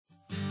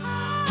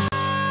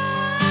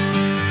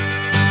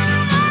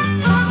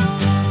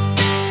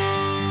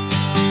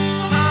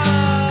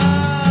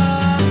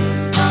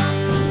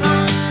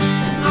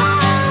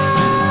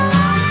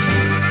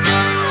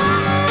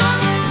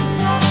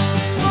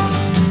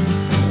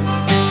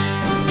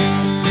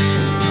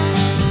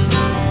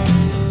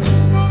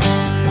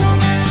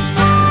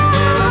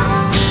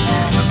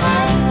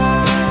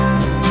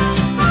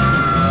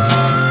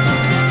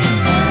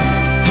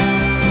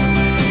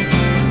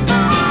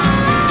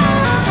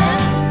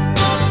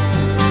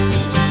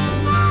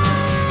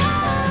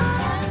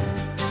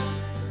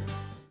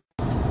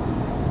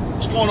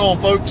on,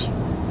 folks?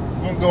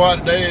 We're gonna go out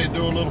today and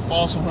do a little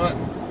fossil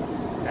hunting,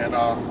 and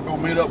gonna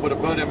meet up with a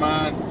buddy of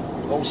mine,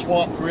 old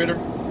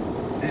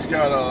SwampKritter. He's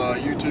got a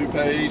YouTube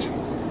page,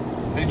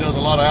 and he does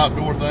a lot of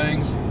outdoor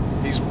things.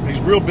 He's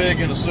real big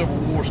into Civil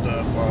War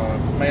stuff.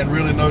 Man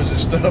really knows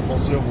his stuff on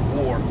Civil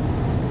War.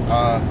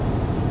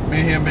 Me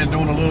and him been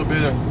doing a little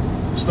bit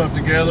of stuff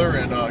together,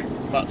 and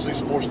might see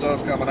some more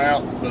stuff coming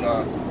out.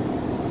 But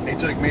he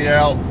took me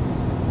out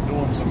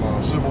doing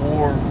some Civil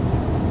War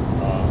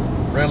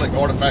relic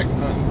artifact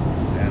hunting,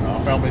 and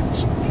I found me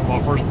some of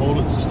my first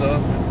bullets and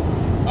stuff.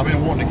 And I've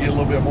been wanting to get a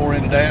little bit more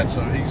into that,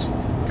 so he's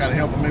kind of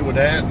helping me with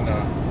that,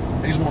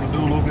 and he's wanting to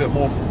do a little bit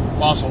more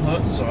fossil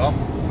hunting, so I'm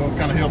going to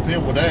kind of help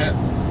him with that.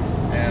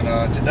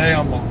 And today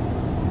I'm going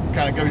to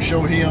kind of go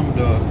show him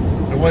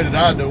the way that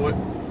I do it,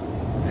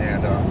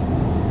 and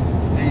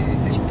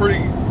he's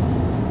pretty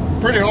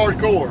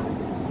hardcore,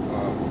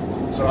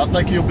 so I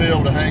think he'll be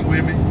able to hang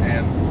with me,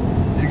 and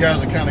you guys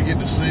will kind of get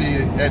to see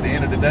at the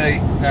end of the day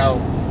how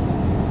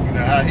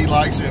he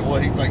likes it,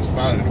 what he thinks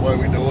about it, the way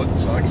we do it.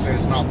 So like I said,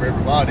 it's not for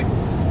everybody,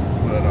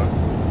 but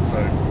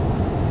so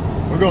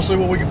we're gonna see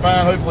what we can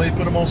find. Hopefully he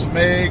put them on some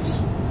eggs,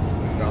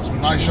 and some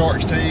nice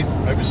shark's teeth,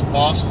 maybe some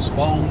fossils, some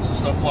bones and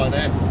stuff like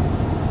that.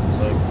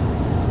 So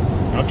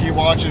I'll keep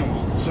watching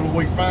and we'll see what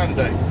we can find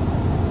today.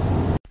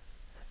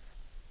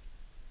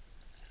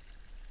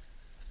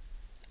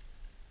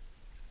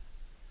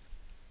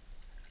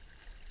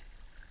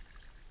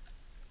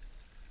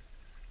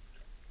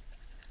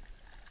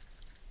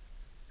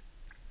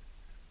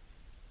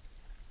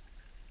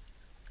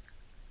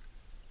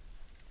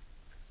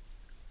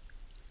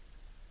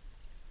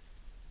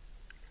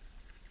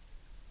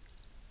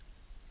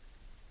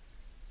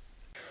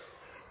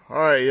 All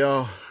right,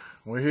 y'all,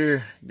 we're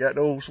here. Got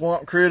the old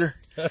SwampKritter.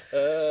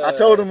 I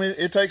told him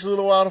it takes a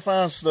little while to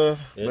find stuff,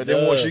 but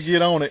then once you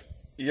get on it,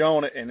 you're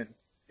on it, and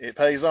it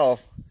pays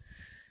off.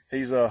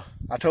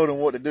 I told him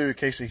what to do in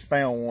case he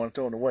found one. I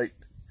told him to wait.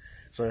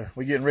 So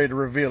we're getting ready to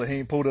reveal it. He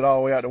ain't pulled it all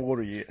the way out the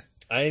water yet.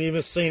 I ain't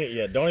even seen it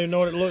yet. Don't even know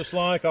what it looks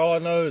like. All I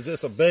know is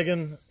it's a big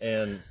one,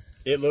 and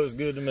it looks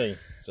good to me.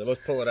 So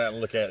let's pull it out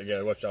and look at it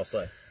together. What y'all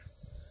say?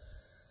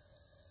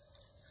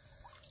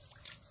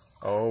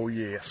 Oh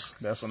yes,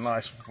 that's a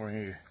nice one for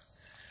you.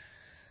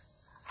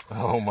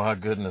 Oh my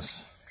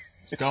goodness.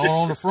 It's gone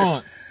on the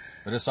front,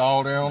 but it's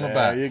all there on the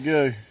back. There you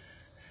go.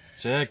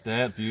 Check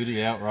that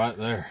beauty out right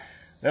there.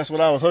 That's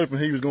what I was hoping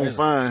he was going to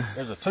find.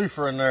 There's a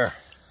twofer in there.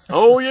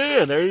 Oh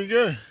yeah, there you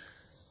go.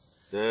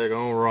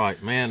 Daggone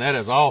right. Man, that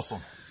is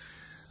awesome.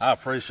 I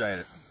appreciate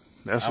it.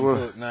 I'm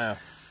hooked now.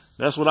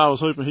 That's what I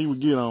was hoping he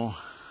would get on.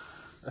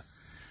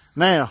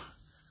 Now,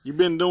 you've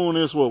been doing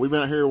this, what? We've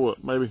been out here,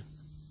 what, maybe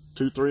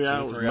 2-3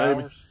 hours,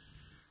 maybe.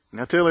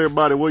 Now tell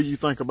everybody what you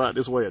think about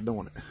this way of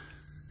doing it.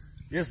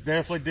 It's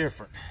definitely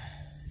different.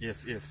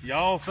 If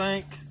y'all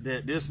think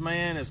that this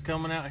man is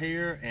coming out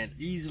here and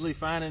easily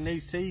finding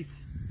these teeth,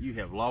 you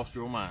have lost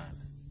your mind.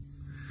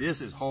 This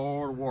is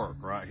hard work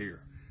right here.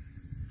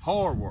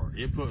 Hard work.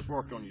 It puts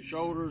work on your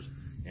shoulders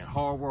and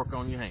hard work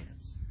on your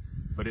hands.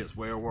 But it's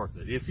well worth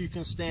it. If you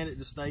can stand it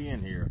to stay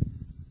in here,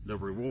 the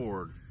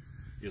reward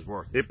is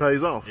worth it. It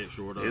pays off. It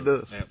sure does. It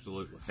does.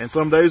 Absolutely. And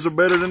some days are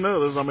better than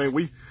others. I mean,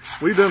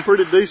 we've done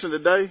pretty decent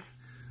today,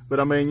 but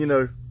I mean,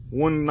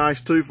 one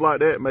nice tooth like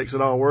that makes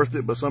it all worth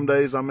it. But some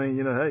days, I mean,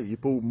 hey, you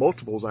pull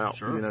multiples out,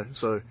 sure.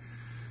 So,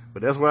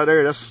 but that's right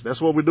there.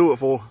 That's what we do it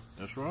for.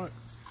 That's right.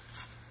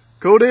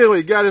 Cool deal.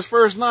 He got his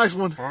first nice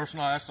one. First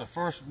nice.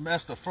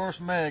 That's the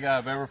first meg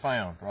I've ever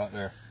found right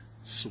there.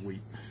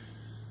 Sweet.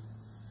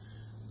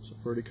 It's a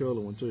pretty color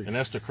one too. And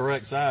that's the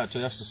correct side too.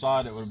 That's the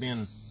side that would have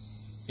been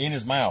in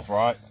his mouth,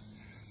 right?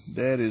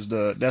 That's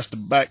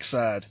the back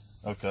side.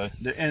 Okay.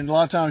 And a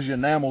lot of times your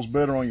enamel's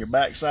better on your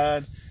back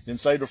side than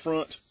say the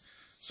front.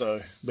 So,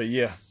 but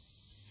yeah.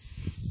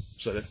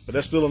 But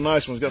that's still a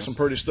nice one. It's got some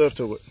pretty stuff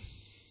to it.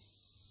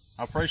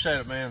 I appreciate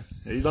it, man.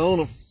 He's on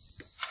them.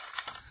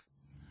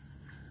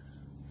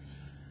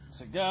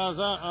 So guys,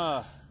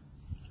 I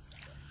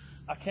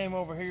came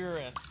over here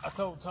and I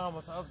told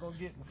Thomas I was gonna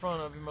get in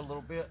front of him a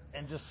little bit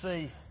and just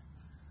see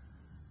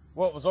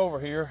what was over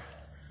here.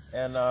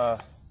 And I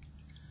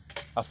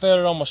fed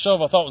it on my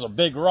shovel. I thought it was a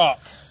big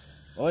rock.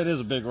 Well, it is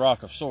a big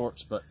rock of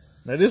sorts, but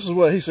now this is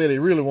what he said he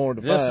really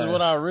wanted to find. This is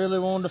what I really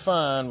wanted to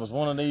find, was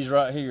one of these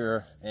right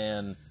here,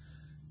 and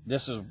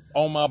this is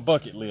on my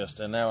bucket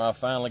list, and now I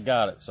finally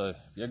got it. So if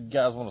you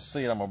guys want to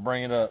see it, I'm gonna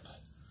bring it up.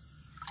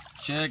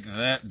 Check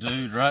that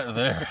dude right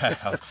there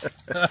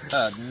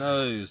out.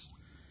 Nose.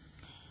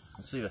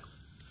 Let's see the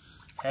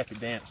happy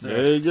dance there.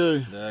 There you go.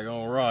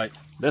 Daggone right.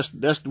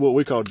 That's what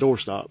we call door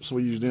stops.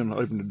 We use them to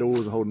open the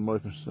doors and hold them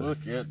open. So.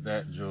 Look at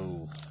that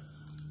jewel.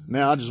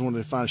 Now I just wanted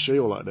to find a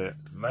shell like that.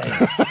 Man.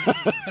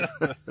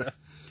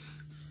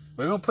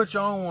 We're going to put you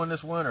on one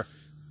this winter.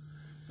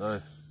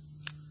 So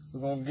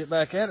we're going to get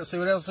back at it, see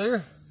what else is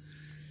here.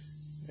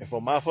 And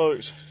for my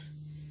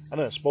folks, I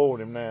done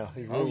spoiled him now.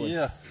 He's ruined. Oh,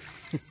 yeah.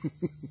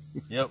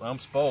 Yep, I'm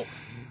spoiled.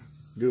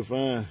 Good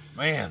find.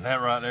 Man,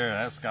 that right there,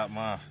 that's got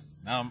my...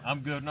 Now I'm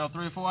good. No,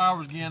 3 or 4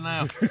 hours again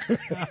now.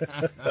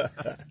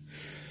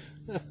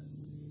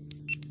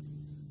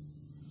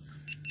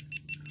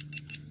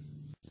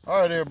 All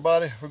right,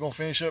 everybody, we're gonna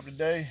finish up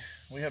today.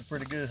 We had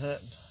pretty good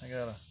hunting. I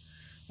got a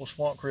little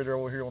swamp critter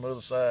over here on the other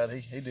side.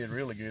 He did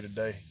really good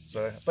today,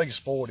 so I think it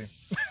spoiled him.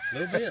 A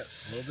little bit.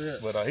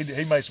 But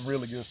he made some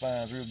really good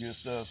finds, real good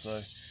stuff.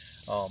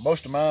 So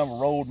most of mine were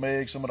rolled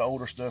meg, some of the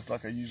older stuff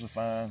like I usually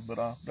find. But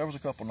there was a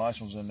couple nice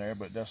ones in there.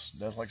 But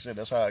that's like I said,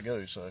 that's how it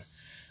goes. So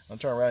I'll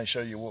turn around and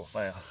show you what we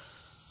found.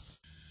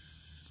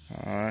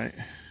 All right,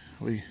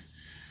 we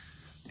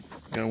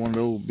got one of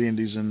the old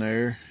bendies in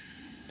there.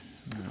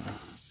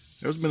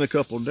 There would have been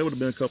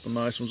a couple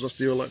nice ones. I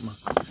still like my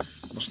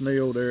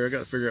snail there. I got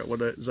to figure out what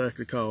that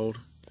exactly called.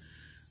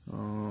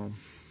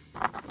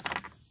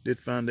 Did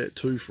find that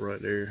tooth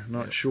right there.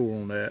 Not sure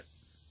on that.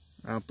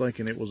 I'm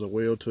thinking it was a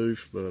whale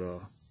tooth, but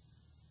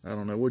I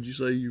don't know. What'd you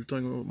say you were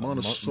thinking of?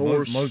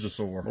 Mosasaurus?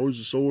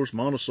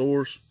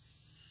 Monosaurus.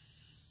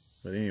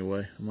 But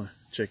anyway, I'm gonna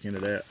check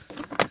into that.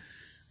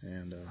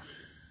 And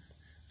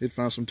did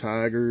find some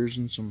tigers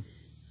and some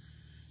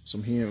a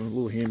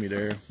little hemi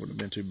there. Wouldn't have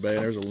been too bad.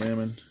 There's a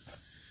lemon.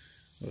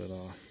 But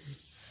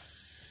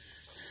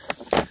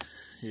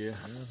yeah,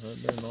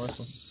 that'd been a nice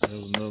one. There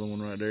was another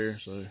one right there.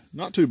 So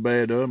not too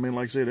bad though. I mean,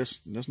 like I said,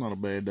 that's not a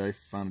bad day for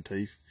finding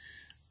teeth.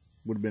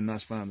 Would have been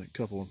nice finding a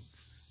couple of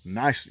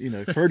nice,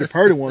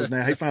 pretty ones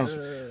now. He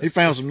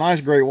found some nice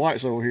great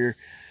whites over here.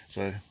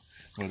 So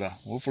but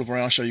we'll flip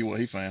around and show you what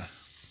he found.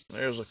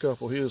 There's a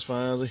couple of his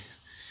finds.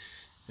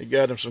 He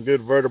got him some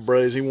good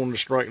vertebrae. He wanted to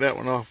strike that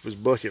one off his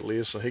bucket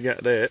list, so he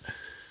got that.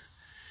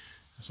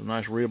 Some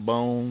nice rib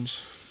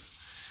bones.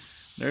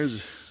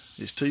 There's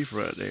his teeth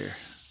right there.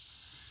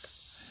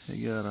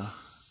 He got a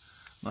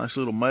nice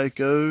little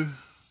mako,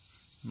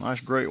 nice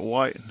great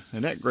white,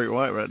 and that great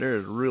white right there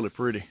is really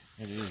pretty.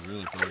 It is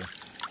really pretty.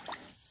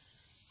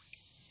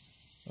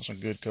 Got some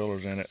good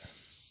colors in it.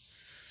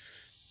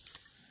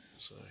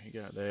 So he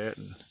got that,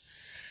 and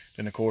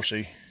then of course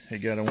he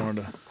got one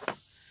of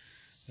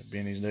the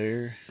bennies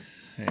there,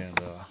 and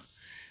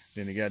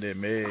then he got that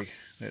meg.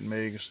 That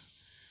meg is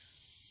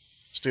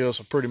still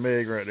some pretty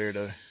meg right there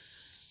though,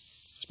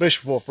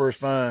 especially for a first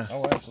find.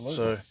 Oh, absolutely.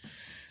 So,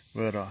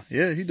 but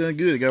yeah, he done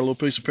good. He got a little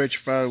piece of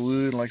petrified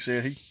wood, and like I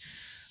said,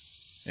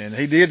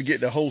 he did get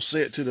the whole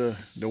set to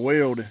the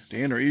whale, the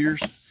inner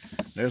ears.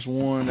 That's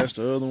one, that's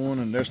the other one,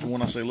 and that's the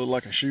one I say looked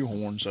like a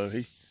shoehorn. So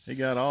he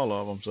got all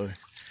of them. So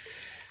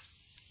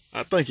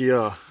I think he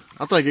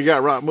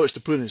got right much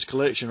to put in his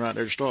collection right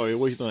there to start with.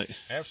 What do you think?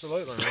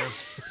 Absolutely, man.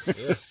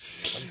 Yeah.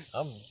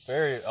 I'm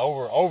very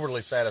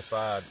overly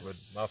satisfied with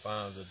my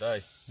finds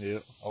today.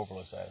 Yep.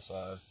 Overly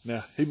satisfied.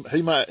 Now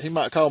he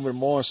might call me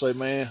tomorrow and say,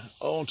 "Man,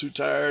 oh, I'm too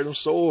tired. I'm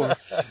sore."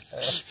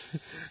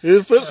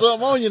 He'll put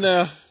something on you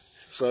now.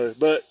 So,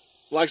 but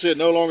like I said,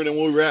 no longer than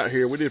when we were out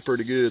here. We did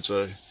pretty good.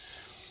 So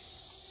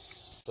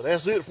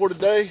that's it for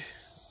today.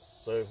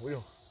 So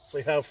we'll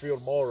see how I feel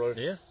tomorrow.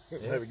 Yeah.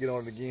 Maybe get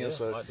on it again. Yeah,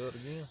 so might do it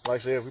again. like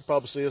I said, we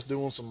probably see us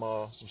doing some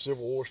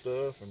Civil War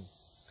stuff and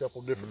a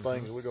couple of different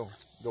things. We're gonna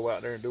go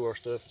out there and do our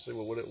stuff and see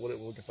what we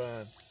can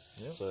find.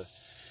 Yeah. So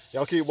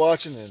y'all keep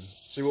watching and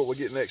see what we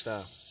get next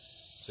time.